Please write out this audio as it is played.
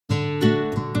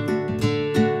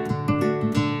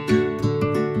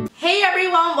Hey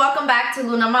everyone, welcome back to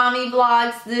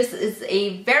Lunamommyvlogs. This is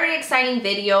a very exciting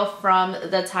video. From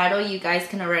the title you guys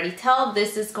can already tell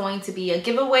this is going to be a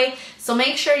giveaway, so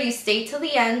make sure you stay till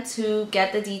the end to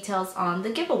get the details on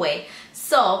the giveaway.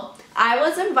 So I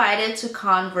was invited to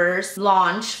Converse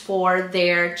launch for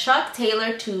their Chuck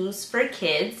Taylor 2s for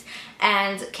kids,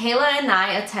 and Kayla and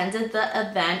I attended the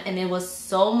event and it was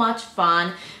so much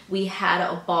fun. We had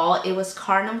a ball. It was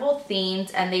carnival themed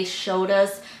and they showed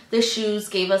us the shoes,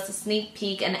 gave us a sneak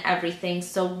peek and everything.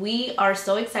 So we are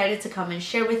so excited to come and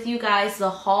share with you guys the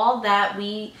haul that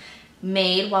we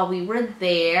made while we were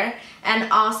there.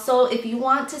 And also, if you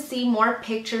want to see more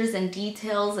pictures and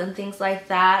details and things like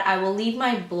that, I will leave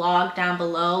my blog down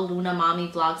below,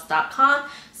 lunamommyvlogs.com,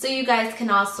 so you guys can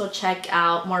also check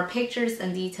out more pictures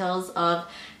and details of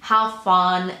how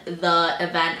fun the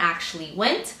event actually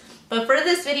went. But for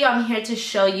this video, I'm here to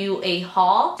show you a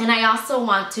haul, and I also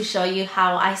want to show you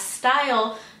how I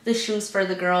style the shoes for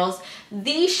the girls.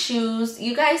 These shoes,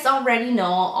 you guys already know,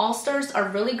 All Stars are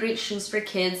really great shoes for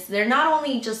kids. They're not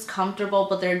only just comfortable,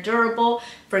 but they're durable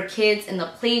for kids in the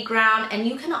playground, and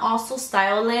you can also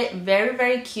style it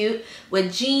very cute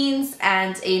with jeans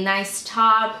and a nice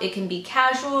top. It can be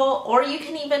casual, or you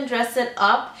can even dress it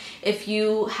up. If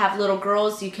you have little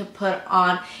girls, you can put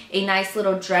on a nice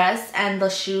little dress and the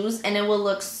shoes and it will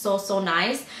look so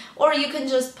nice. Or you can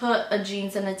just put a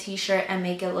jeans and a t-shirt and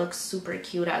make it look super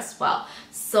cute as well.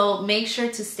 So make sure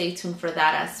to stay tuned for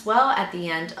that as well at the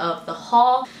end of the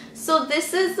haul. So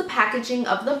this is the packaging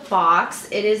of the box.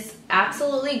 It is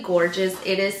absolutely gorgeous.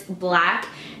 It is black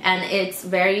and it's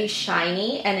very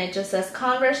shiny, and it just says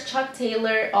Converse Chuck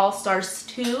Taylor All Stars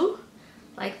 2,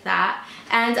 like that.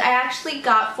 And I actually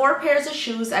got 4 pairs of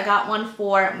shoes. I got one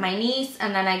for my niece,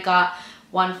 and then I got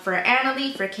one for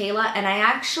Annalie, for Kayla, and I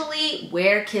actually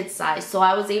wear kid size, so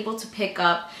I was able to pick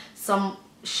up some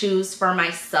shoes for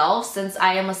myself since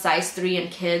I am a size 3 in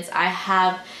kids. I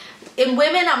have, in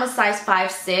women I'm a size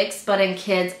 5'6", but in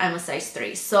kids I'm a size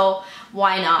 3, so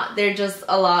why not? They're just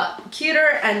a lot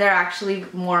cuter and they're actually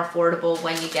more affordable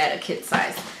when you get a kid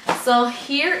size. So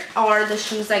here are the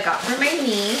shoes I got for my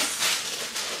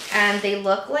niece, and they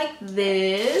look like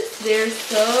this. They're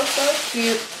so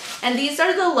cute. And these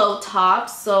are the low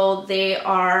tops, so they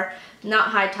are not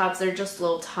high tops, they're just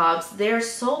low tops. They're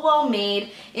so well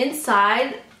made.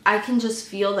 Inside, I can just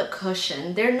feel the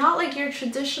cushion. They're not like your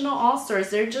traditional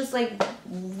All-Stars, they're just like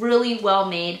really well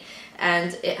made.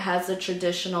 And it has a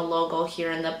traditional logo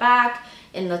here in the back,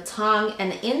 in the tongue,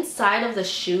 and inside of the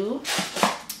shoe,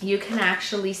 you can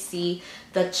actually see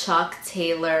the Chuck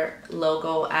Taylor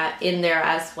logo in there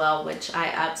as well, which I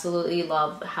absolutely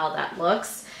love how that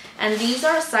looks. And these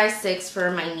are a size 6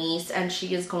 for my niece, and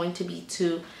she is going to be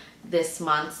 2 this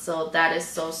month, so that is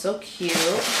so cute.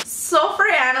 So for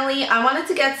Annalie, I wanted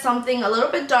to get something a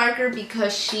little bit darker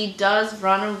because she does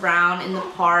run around in the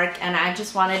park, and I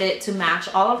just wanted it to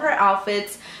match all of her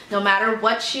outfits. No matter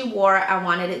what she wore, I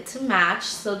wanted it to match.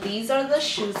 So these are the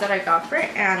shoes that I got for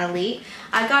Annalie.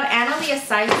 I got Annalie a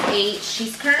size 8.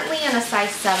 She's currently in a size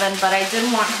 7, but I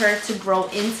didn't want her to grow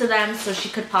into them, so she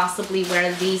could possibly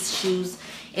wear these shoes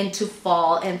into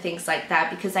fall and things like that,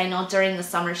 because I know during the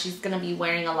summer she's gonna be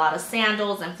wearing a lot of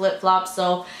sandals and flip-flops,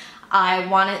 so I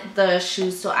wanted the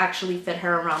shoes to actually fit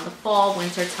her around the fall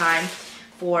winter time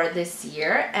for this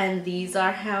year. And these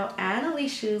are how Annalie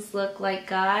shoes look like,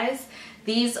 guys.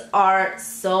 These are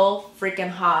so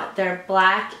freaking hot. They're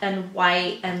black and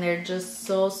white and they're just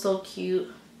so cute.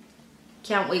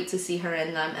 Can't wait to see her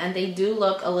in them. And they do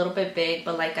look a little bit big,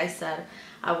 but like I said,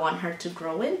 I want her to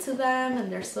grow into them,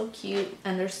 and they're so cute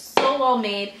and they're so well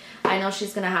made. I know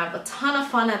she's gonna have a ton of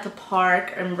fun at the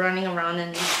park and running around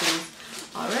in these shoes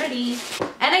already.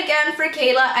 And again, for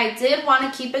Kayla, I did want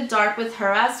to keep it dark with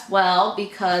her as well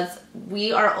because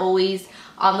we are always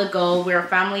on the go. We're a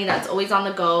family that's always on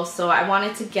the go, so I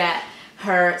wanted to get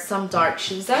her some dark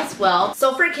shoes as well.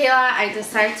 So for Kayla, I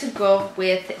decided to go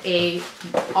with a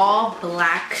all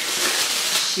black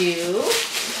shoe,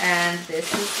 and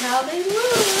this is how they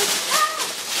look.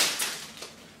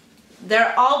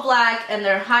 They're all black and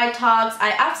they're high tops.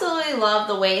 I absolutely love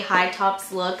the way high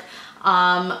tops look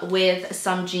with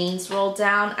some jeans rolled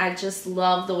down. I just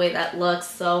love the way that looks,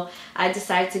 so I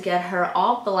decided to get her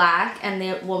all black, and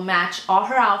it will match all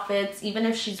her outfits. Even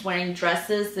if she's wearing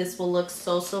dresses, this will look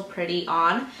so pretty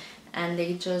on, and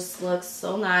they just look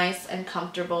so nice and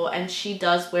comfortable. And she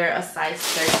does wear a size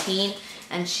 13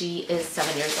 and she is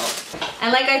 7 years old.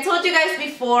 And like I told you guys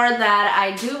before that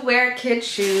I do wear kid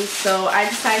shoes, so I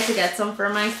decided to get some for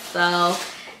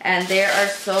myself, and they are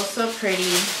so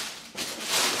pretty.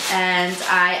 and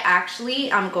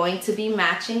I'm going to be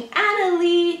matching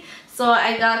Annalie. So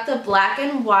I got the black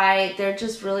and white. They're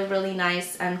just really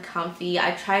nice and comfy.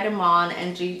 I tried them on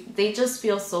and they just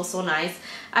feel so nice.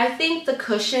 I think the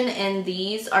cushion in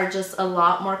these are just a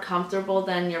lot more comfortable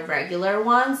than your regular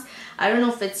ones. I don't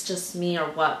know if it's just me or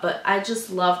what, but I just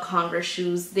love Converse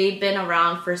shoes. They've been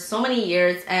around for so many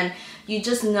years, and you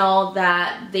just know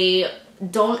that they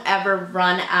don't ever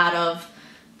run out of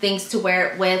things to wear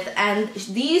it with. And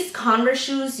these Converse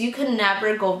shoes, you can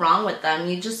never go wrong with them.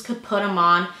 You just could put them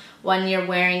on when you're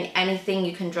wearing anything.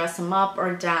 You can dress them up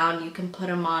or down. You can put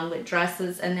them on with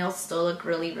dresses and they'll still look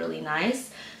really nice.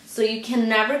 So you can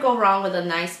never go wrong with a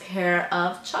nice pair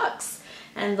of Chucks.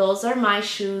 And those are my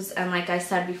shoes, and like I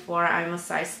said before, I'm a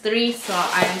size 3, so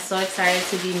I am so excited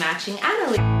to be matching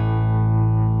Annalie.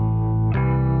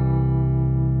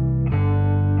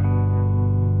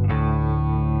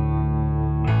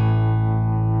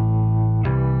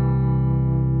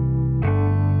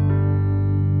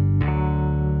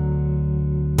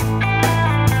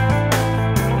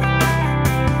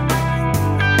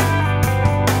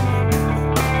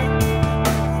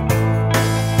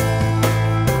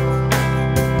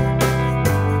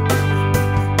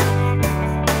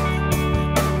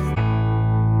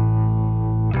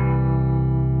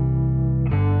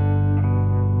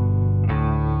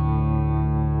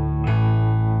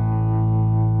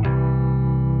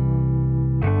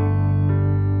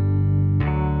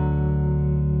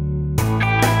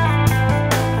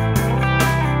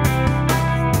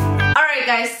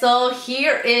 So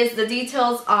here is the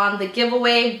details on the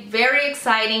giveaway. Very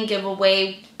exciting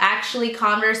giveaway. Actually,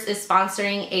 Converse is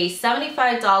sponsoring a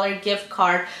 $75 gift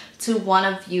card to one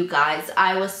of you guys.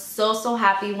 I was so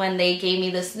happy when they gave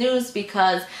me this news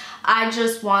because I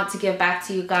just want to give back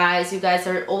to you guys. You guys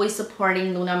are always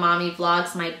supporting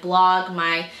Lunamommyvlogs, my blog,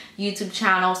 my YouTube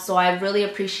channel, so I really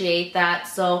appreciate that.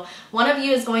 So one of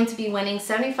you is going to be winning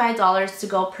 $75 to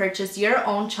go purchase your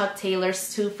own Chuck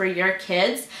Taylors too for your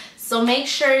kids. So make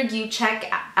sure you check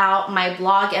out my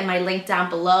blog and my link down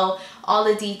below, all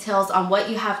the details on what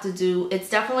you have to do. It's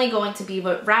definitely going to be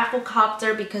with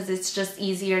Rafflecopter because it's just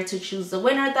easier to choose the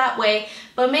winner that way.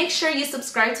 But make sure you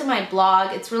subscribe to my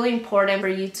blog. It's really important for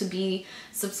you to be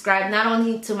subscribed not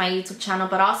only to my YouTube channel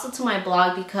but also to my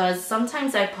blog, because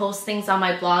sometimes I post things on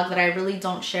my blog that I really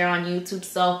don't share on YouTube.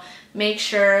 So make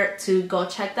sure to go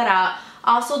check that out.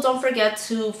 Also, don't forget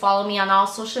to follow me on all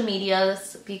social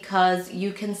medias because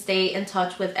you can stay in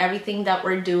touch with everything that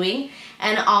we're doing.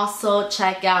 And also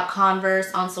check out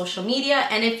Converse on social media.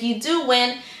 And if you do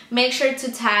win, make sure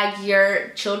to tag your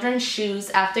children's shoes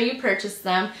after you purchase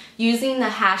them using the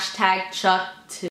hashtag Chuck2.